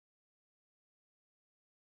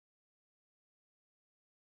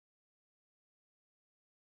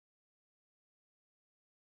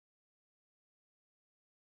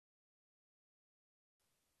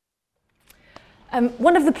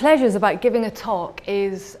One of the pleasures about giving a talk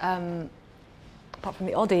is, apart from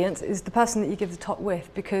the audience, is the person that you give the talk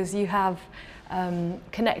with, because you have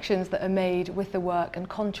connections that are made with the work and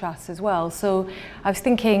contrasts as well. So I was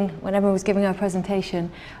thinking, when Emma was giving her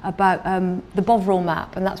presentation, about the Bovril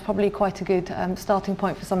map, and that's probably quite a good starting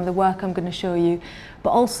point for some of the work I'm going to show you, but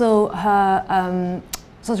also her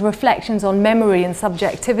sort of reflections on memory and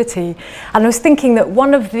subjectivity. And I was thinking that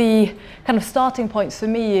one of the kind of starting points for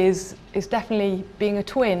me is definitely being a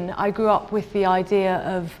twin. I grew up with the idea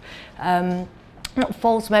of not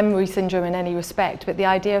false memory syndrome in any respect, but the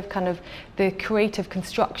idea of kind of the creative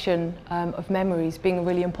construction of memories being a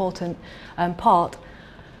really important part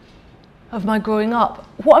of my growing up.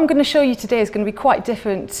 What I'm going to show you today is going to be quite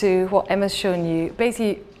different to what Emma's shown you.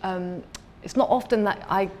 Basically, it's not often that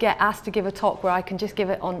I get asked to give a talk where I can just give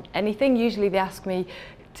it on anything. Usually they ask me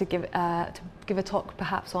to give a talk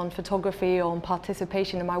perhaps on photography or on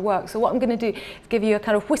participation in my work. So what I'm going to do is give you a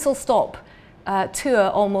kind of whistle-stop tour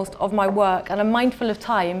almost of my work, and I'm mindful of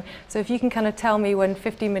time, so if you can kind of tell me when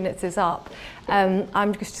 15 minutes is up.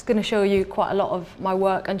 I'm just going to show you quite a lot of my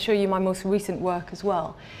work and show you my most recent work as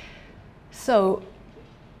well. So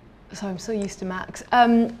I'm so used to Max.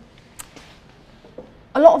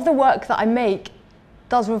 A lot of the work that I make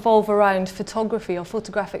does revolve around photography or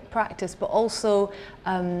photographic practice, but also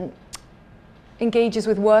engages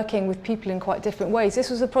with working with people in quite different ways. This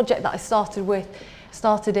was a project that I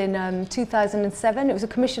started in 2007. It was a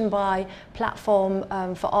commission by Platform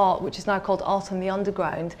for Art, which is now called Art on the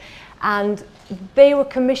Underground. And they were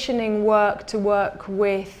commissioning work to work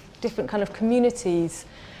with different kind of communities,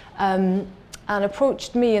 and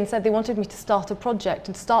approached me and said they wanted me to start a project,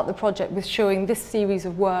 and start the project with showing this series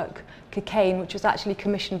of work, Cocaine, which was actually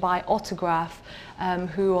commissioned by Autograph,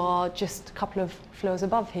 who are just a couple of floors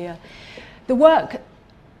above here. The work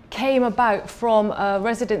came about from a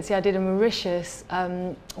residency I did in Mauritius,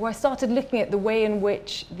 where I started looking at the way in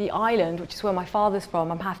which the island, which is where my father's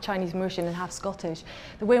from, I'm half Chinese Mauritian and half Scottish,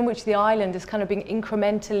 the way in which the island is kind of being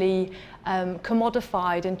incrementally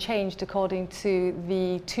commodified and changed according to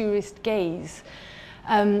the tourist gaze.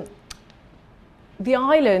 The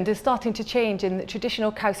island is starting to change in the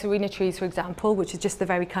traditional Casuarina trees, for example, which is just the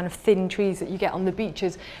very kind of thin trees that you get on the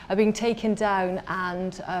beaches, are being taken down,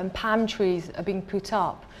 and palm trees are being put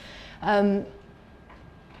up. I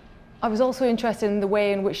was also interested in the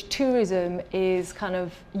way in which tourism is kind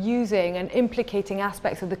of using and implicating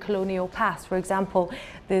aspects of the colonial past. For example,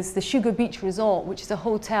 there's the Sugar Beach Resort, which is a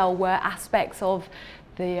hotel where aspects of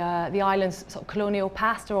the island's sort of colonial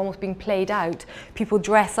past are almost being played out. People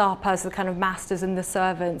dress up as the kind of masters and the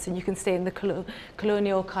servants, and you can stay in the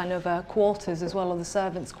colonial kind of quarters as well, or the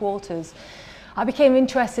servants' quarters. I became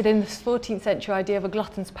interested in this 14th century idea of a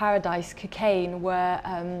glutton's paradise, Cocaine, where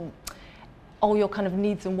all your kind of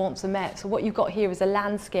needs and wants are met. So what you've got here is a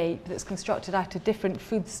landscape that's constructed out of different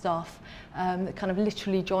foodstuff that kind of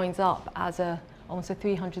literally joins up as almost a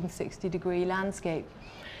 360-degree landscape.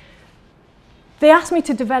 They asked me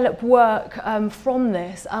to develop work from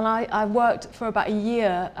this, and I worked for about a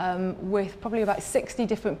year with probably about 60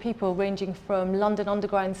 different people, ranging from London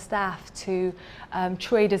Underground staff to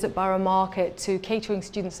traders at Borough Market to catering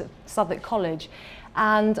students at Southwark College.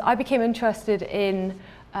 And I became interested in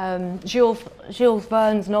Jules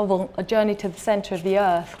Verne's novel, A Journey to the Centre of the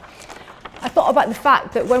Earth. I thought about the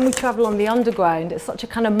fact that when we travel on the underground, it's such a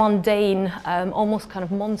kind of mundane, almost kind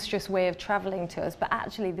of monstrous way of travelling to us, but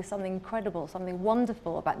actually there's something incredible, something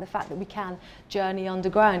wonderful about the fact that we can journey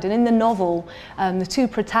underground. And in the novel, the two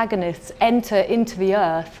protagonists enter into the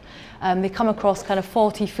earth. They come across kind of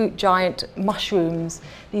 40-foot giant mushrooms,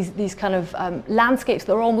 these kind of landscapes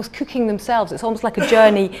that are almost cooking themselves. It's almost like a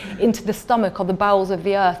journey into the stomach or the bowels of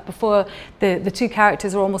the earth before the two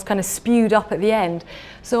characters are almost kind of spewed up at the end.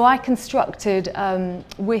 So I constructed,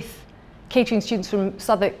 with catering students from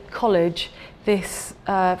Southwark College, this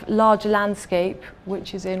large landscape,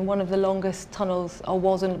 which is in one of the longest tunnels, or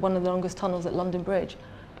was in one of the longest tunnels at London Bridge.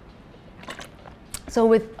 So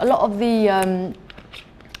with a lot of the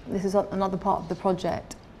this is another part of the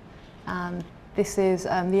project. This is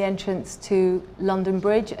the entrance to London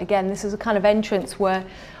Bridge. Again, this is a kind of entrance where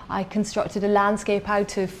I constructed a landscape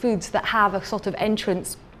out of foods that have a sort of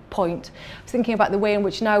entrance point. I was thinking about the way in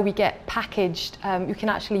which now we get packaged. You can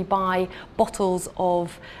actually buy bottles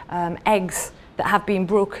of eggs that have been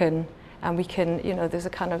broken, and we can, you know, there's a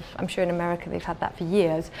kind of, I'm sure in America they've had that for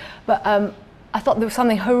years, but I thought there was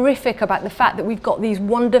something horrific about the fact that we've got these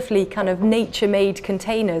wonderfully kind of nature-made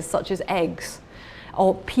containers, such as eggs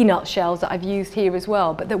or peanut shells that I've used here as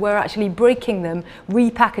well, but that we're actually breaking them,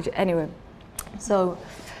 repackaging. Anyway, so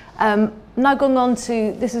now going on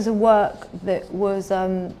to, this is a work that was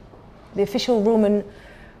the official Roman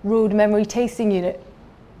road memory tasting unit.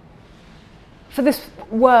 For this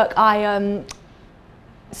work, I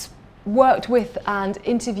worked with and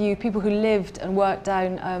interviewed people who lived and worked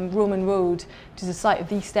down Roman Road, which is the site of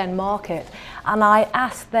the East End Market, and I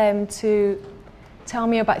asked them to tell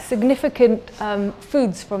me about significant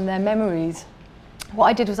foods from their memories. What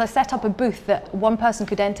I did was I set up a booth that one person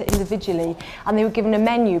could enter individually, and they were given a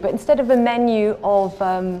menu, but instead of a menu of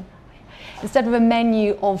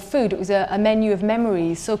food, it was a menu of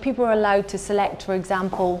memories. So people were allowed to select, for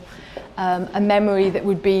example, a memory that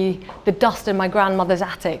would be the dust in my grandmother's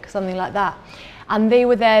attic, something like that. And they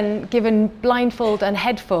were then given blindfold and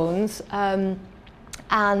headphones,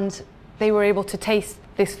 and they were able to taste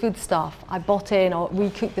this foodstuff. I bought in or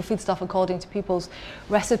recooked the foodstuff according to people's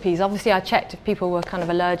recipes. Obviously, I checked if people were kind of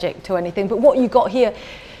allergic to anything. But what you got here,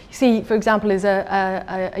 you see, for example, is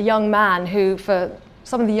a young man who, for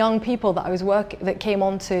some of the young people that that came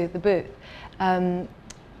onto the booth,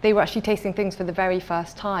 they were actually tasting things for the very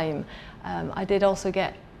first time. I did also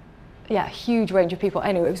get, a huge range of people.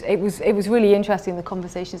 Anyway, it was really interesting, the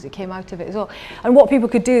conversations that came out of it as well. And what people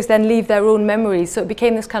could do is then leave their own memories. So it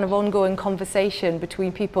became this kind of ongoing conversation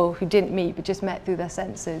between people who didn't meet but just met through their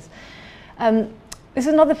senses. This is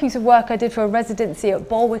another piece of work I did for a residency at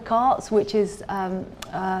Balwick Arts, which is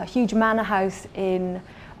a huge manor house in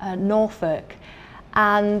Norfolk.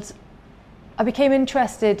 And I became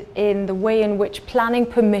interested in the way in which planning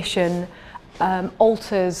permission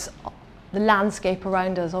alters the landscape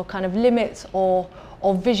around us, or kind of limits or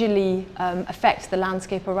visually affects the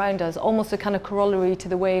landscape around us, almost a kind of corollary to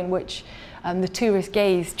the way in which the tourist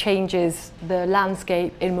gaze changes the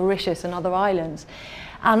landscape in Mauritius and other islands.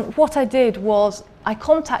 And what I did was I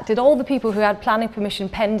contacted all the people who had planning permission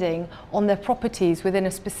pending on their properties within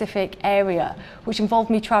a specific area, which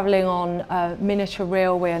involved me travelling on miniature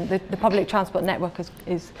railway, and the public transport network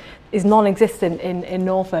is non-existent in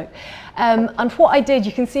Norfolk. And what I did,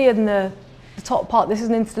 you can see in the top part, this is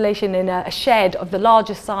an installation in a shed of the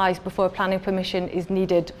largest size before a planning permission is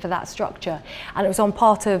needed for that structure. And it was on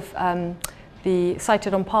part of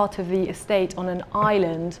sited on part of the estate on an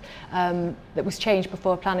island that was changed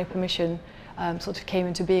before a planning permission sort of came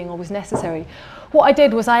into being or was necessary. What I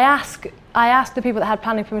did was I asked the people that had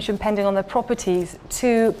planning permission pending on their properties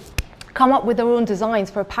to come up with their own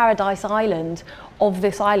designs for a paradise island of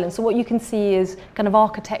this island. So what you can see is kind of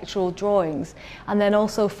architectural drawings, and then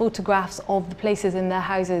also photographs of the places in their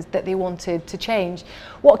houses that they wanted to change.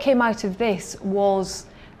 What came out of this was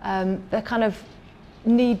the kind of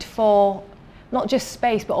need for not just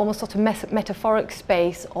space, but almost sort of metaphoric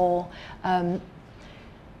space, or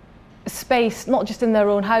space not just in their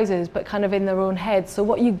own houses, but kind of in their own heads. So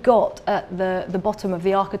what you got at the bottom of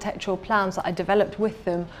the architectural plans that I developed with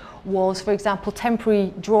them was, for example,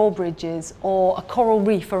 temporary drawbridges or a coral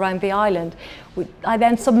reef around the island. I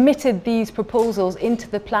then submitted these proposals into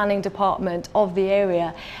the planning department of the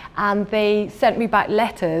area, and they sent me back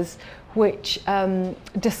letters which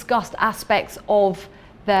discussed aspects of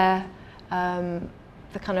their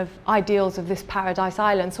the kind of ideals of this paradise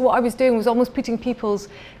island. So what I was doing was almost putting people's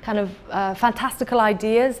kind of fantastical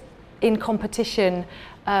ideas in competition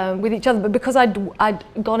with each other. But because I'd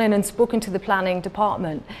gone in and spoken to the planning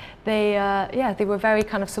department, they were very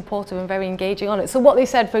kind of supportive and very engaging on it. So what they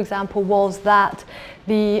said, for example, was that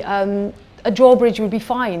a drawbridge would be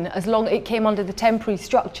fine as long as it came under the Temporary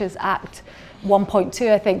Structures Act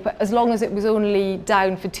 1.2, I think, but as long as it was only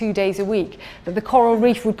down for 2 days a week, that the coral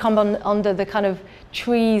reef would come under the kind of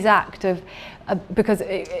Trees Act of, because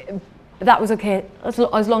that was okay as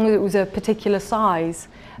long as it was a particular size.